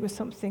actually there was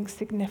something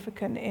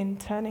significant in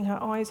turning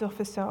her eyes off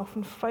herself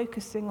and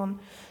focusing on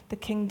the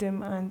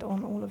kingdom and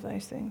on all of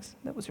those things.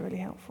 That was really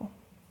helpful.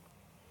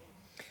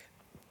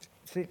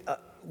 See,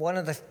 one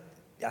of the...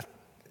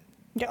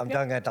 I'm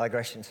going a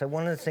digression. So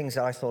one of the things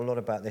that I thought a lot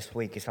about this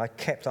week is I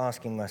kept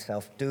asking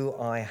myself, do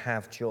I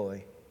have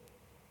joy?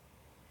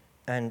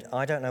 And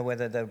I don't know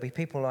whether there'll be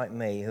people like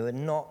me who are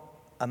not,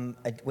 I'm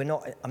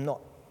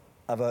not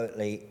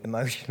overtly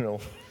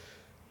emotional.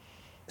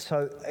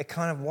 So it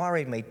kind of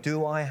worried me,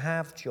 do I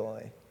have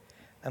joy?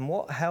 And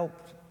what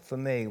helped for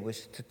me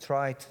was to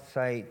try to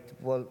say,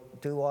 well,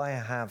 do I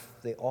have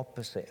the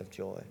opposite of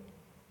joy?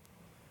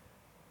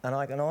 And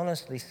I can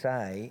honestly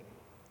say,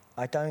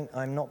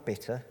 I'm not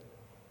bitter.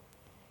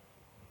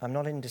 I'm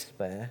not in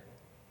despair.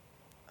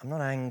 I'm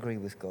not angry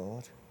with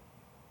God.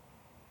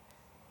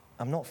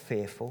 I'm not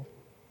fearful.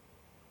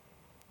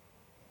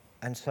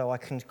 And so I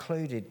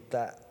concluded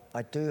that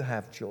I do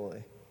have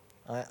joy.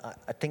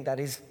 I think that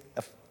is,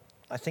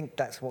 I think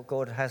that's what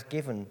God has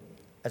given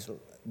as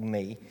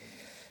me.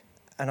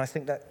 And I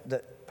think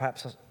that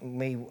perhaps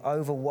me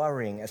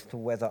over-worrying as to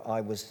whether I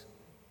was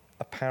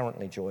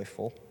apparently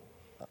joyful,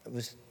 it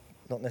was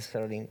not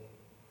necessarily,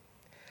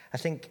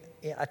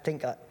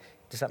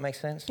 does that make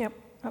sense? Yep,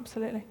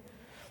 absolutely.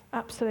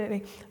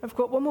 Absolutely. I've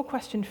got one more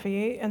question for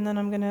you, and then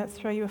I'm going to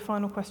throw you a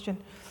final question.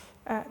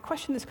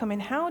 Question that's come in.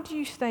 How do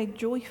you stay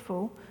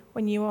joyful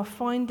when you are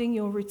finding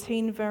your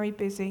routine very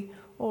busy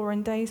or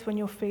on days when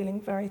you're feeling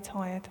very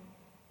tired?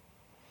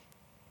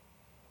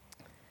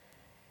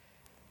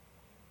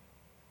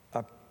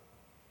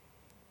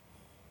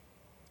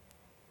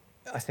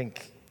 I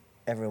think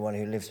everyone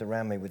who lives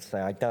around me would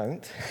say I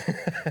don't.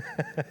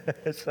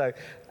 So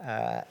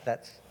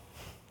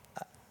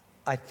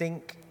I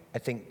think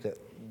that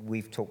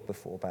we've talked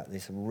before about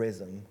this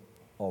rhythm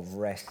of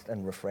rest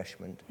and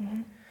refreshment.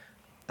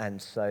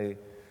 And so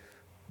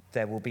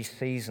there will be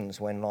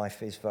seasons when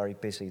life is very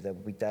busy. There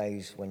will be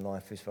days when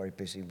life is very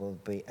busy. There will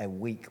be a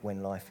week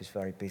when life is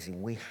very busy.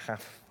 We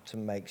have to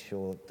make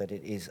sure that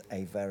it is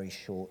a very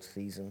short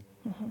season.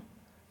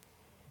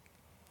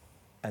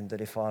 And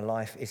that if our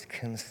life is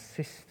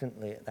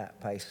consistently at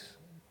that pace,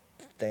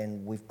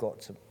 then we've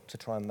got to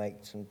try and make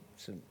some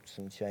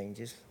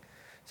changes.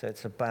 So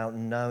it's about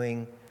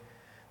knowing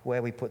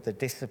where we put the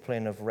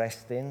discipline of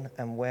rest in,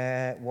 and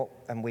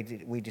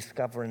we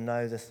discover and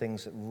know the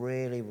things that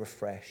really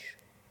refresh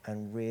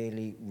and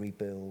really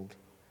rebuild.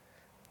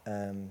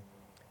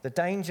 The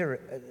danger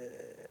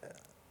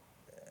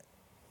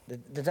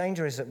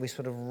is that we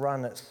sort of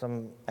run at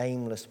some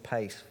aimless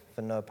pace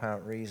for no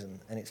apparent reason.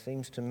 And it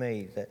seems to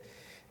me that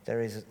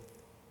there is a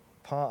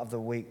part of the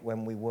week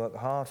when we work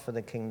hard for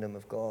the kingdom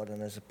of God, and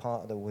there's a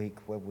part of the week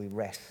where we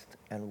rest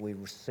and we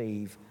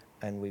receive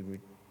and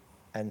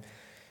and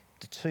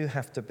the two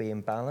have to be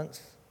in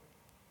balance.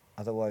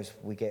 Otherwise,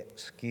 we get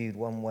skewed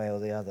one way or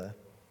the other.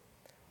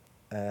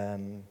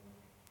 And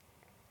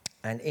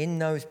in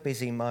those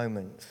busy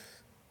moments,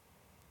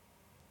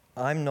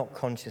 I'm not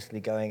consciously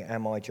going,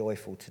 am I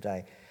joyful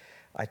today?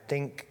 I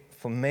think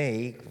for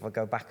me, if I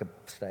go back a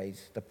stage,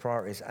 the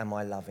priority is, am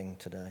I loving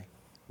today?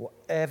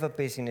 Whatever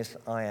busyness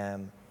I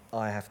am,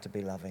 I have to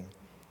be loving.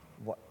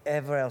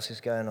 Whatever else is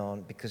going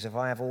on, because if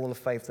I have all the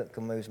faith that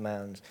can move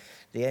mountains,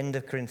 the end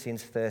of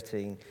Corinthians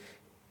 13,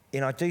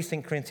 I do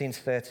think Corinthians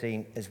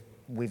 13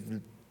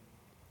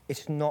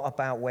 it's not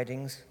about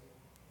weddings.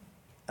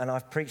 And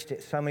I've preached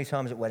it so many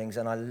times at weddings,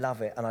 and I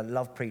love it, and I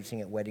love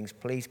preaching at weddings.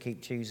 Please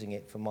keep choosing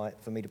it for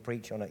me to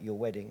preach on at your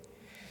wedding.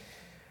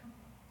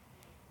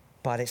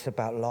 But it's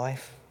about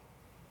life.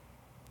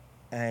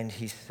 and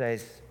he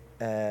says,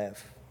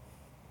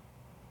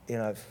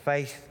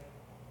 faith,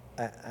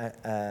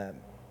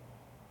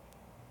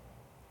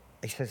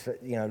 he says that,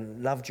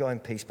 love, joy,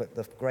 and peace, but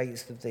the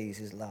greatest of these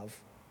is love.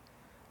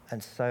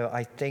 And so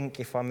I think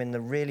if I'm in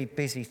the really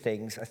busy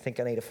things, I think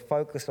I need to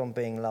focus on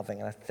being loving,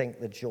 and I think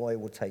the joy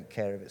will take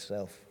care of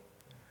itself.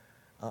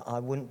 I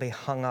wouldn't be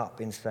hung up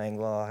in saying,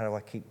 well, how do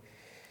I keep,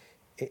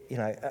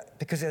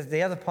 because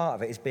the other part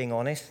of it is being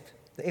honest.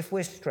 If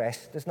we're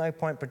stressed, there's no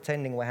point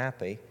pretending we're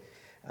happy.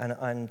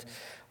 And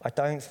I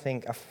don't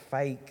think a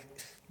fake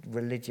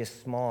religious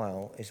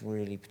smile is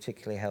really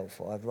particularly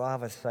helpful. I'd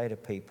rather say to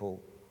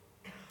people,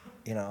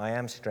 I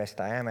am stressed,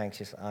 I am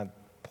anxious, I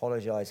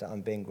apologize that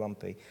I'm being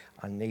grumpy.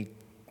 I need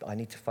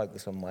to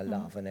focus on my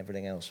love, and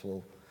everything else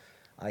will,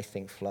 I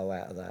think, flow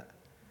out of that.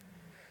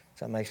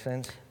 Does that make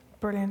sense?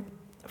 Brilliant.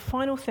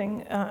 Final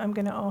thing I'm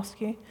going to ask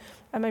you,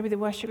 and maybe the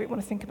worship group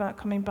want to think about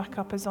coming back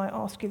up as I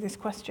ask you this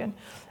question.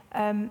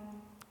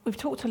 We've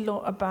talked a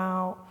lot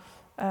about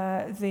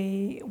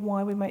the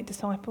why we make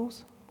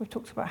disciples. We've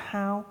talked about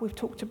how. We've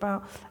talked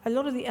about a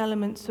lot of the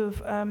elements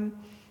of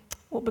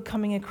what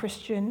becoming a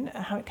Christian,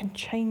 how it can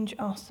change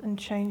us and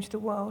change the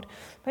world.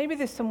 Maybe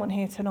there's someone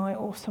here tonight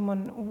or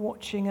someone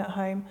watching at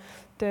home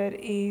that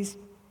is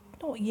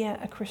not yet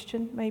a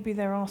Christian. Maybe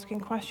they're asking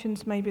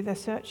questions, maybe they're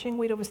searching.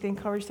 We'd obviously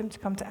encourage them to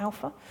come to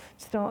Alpha.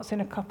 It starts in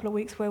a couple of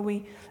weeks where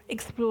we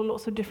explore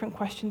lots of different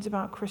questions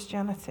about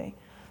Christianity.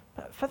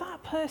 But for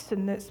that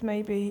person that's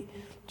maybe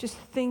just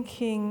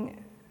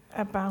thinking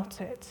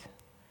about it,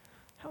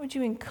 how would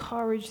you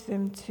encourage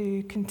them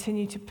to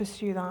continue to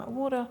pursue that?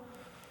 What are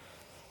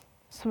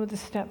some of the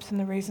steps and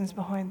the reasons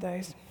behind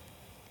those?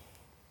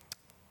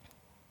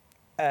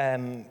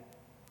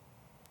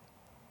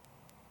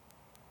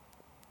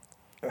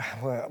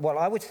 Well,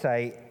 I would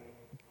say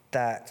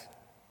that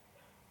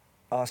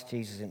ask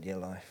Jesus into your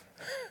life.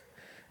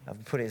 I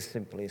would put it as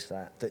simply as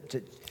that.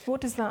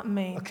 What does that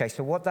mean? Okay,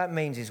 so what that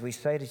means is we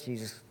say to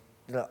Jesus,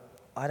 look,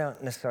 I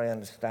don't necessarily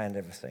understand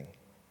everything,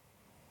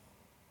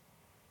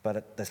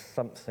 but there's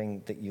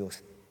something that you're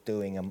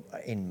doing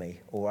in me,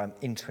 or I'm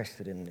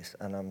interested in this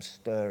and I'm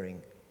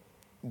stirring.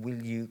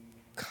 Will you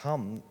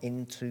come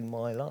into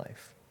my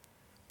life?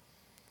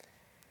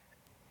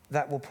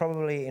 That will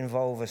probably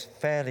involve us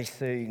fairly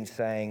soon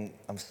saying,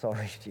 I'm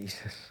sorry,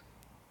 Jesus,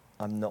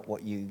 I'm not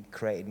what you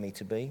created me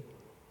to be.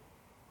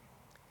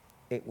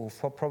 It will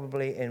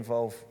probably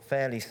involve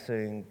fairly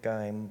soon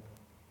going,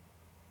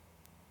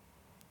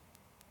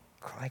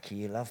 crikey,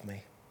 you love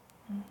me.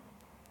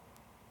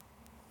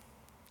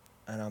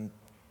 And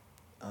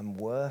I'm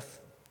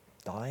worth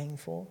dying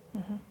for.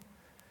 Mm-hmm.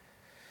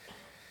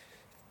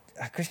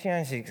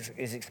 Christianity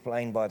is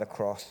explained by the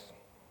cross.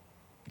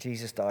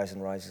 Jesus dies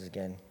and rises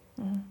again.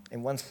 Mm-hmm.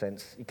 In one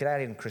sense, you could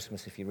add in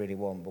Christmas if you really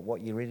want, but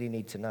what you really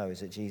need to know is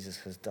that Jesus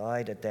has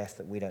died a death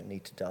that we don't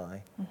need to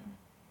die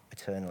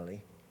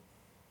eternally,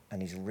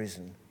 and he's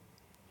risen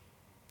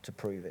to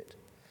prove it.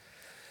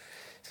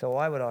 So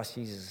I would ask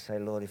Jesus to say,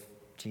 Lord, if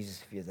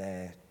you're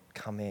there,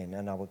 come in,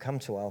 and I would come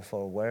to Alpha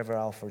or wherever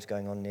Alpha is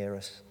going on near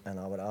us, and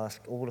I would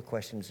ask all the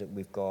questions that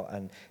we've got,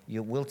 and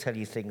we'll tell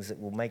you things that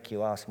will make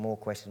you ask more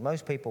questions.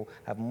 Most people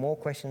have more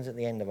questions at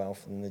the end of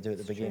Alpha than they do at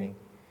the beginning.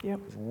 Yep.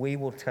 We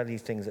will tell you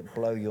things that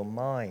blow your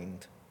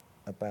mind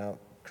about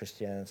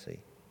Christianity.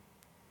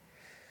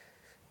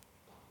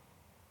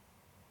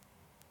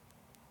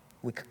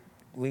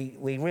 We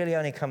really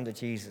only come to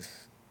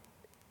Jesus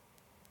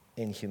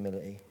in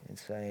humility, in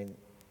saying,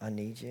 I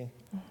need you,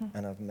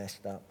 and I've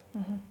messed up.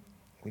 Mm-hmm.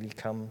 Will you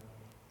come?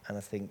 And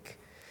I think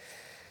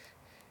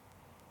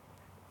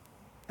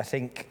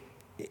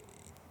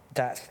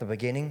that's the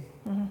beginning.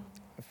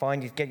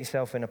 Mm-hmm. Get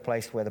yourself in a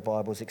place where the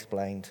Bible's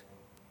explained.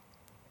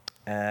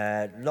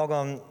 Log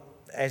on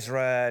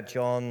Ezra,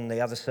 John, the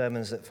other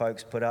sermons that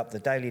folks put up, the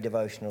daily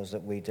devotionals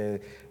that we do.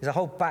 There's a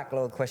whole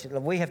backlog of questions.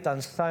 We have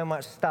done so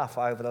much stuff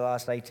over the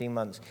last 18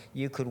 months.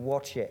 You could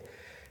watch it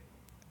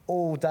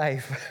all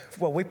day.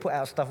 Well, we put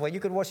out stuff where you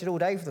could watch it all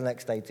day for the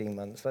next 18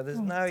 months. So there's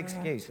no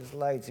excuse. There's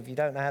loads. If you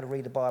don't know how to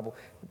read the Bible,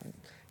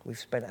 we've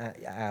spent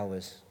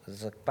hours.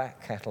 There's a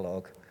back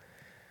catalogue.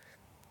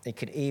 You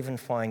could even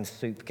find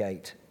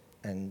Soupgate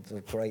and the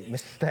great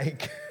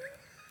mistake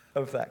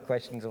of that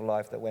questions of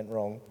life that went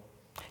wrong.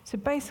 So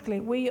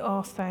basically, we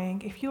are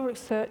saying, if you're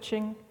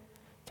searching,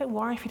 don't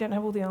worry if you don't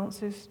have all the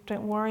answers.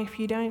 Don't worry if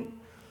you don't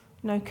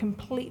know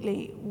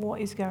completely what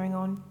is going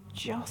on.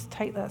 Just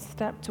take that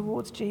step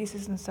towards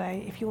Jesus and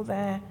say, if you're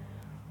there,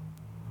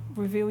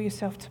 reveal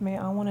yourself to me.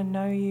 I want to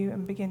know you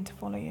and begin to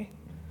follow you.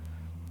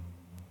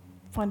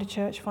 Find a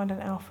church, find an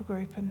Alpha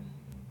group, and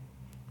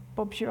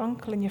Bob's your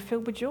uncle and you're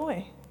filled with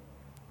joy.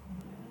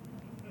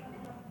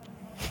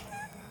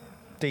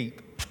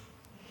 Deep.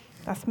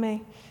 That's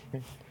me.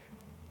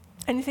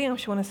 Anything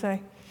else you want to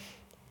say?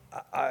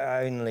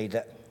 Only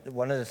that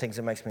one of the things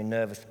that makes me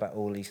nervous about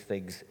all these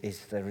things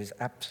is there is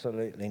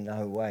absolutely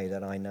no way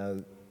that I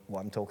know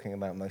what I'm talking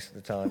about most of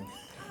the time.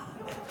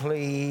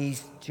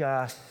 Please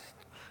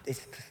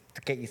it's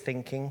to get you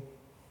thinking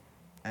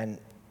and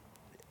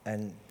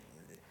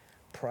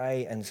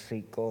pray and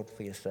seek God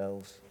for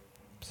yourselves.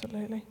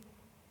 Absolutely.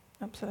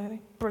 Absolutely.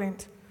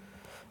 Brilliant.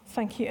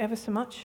 Thank you ever so much.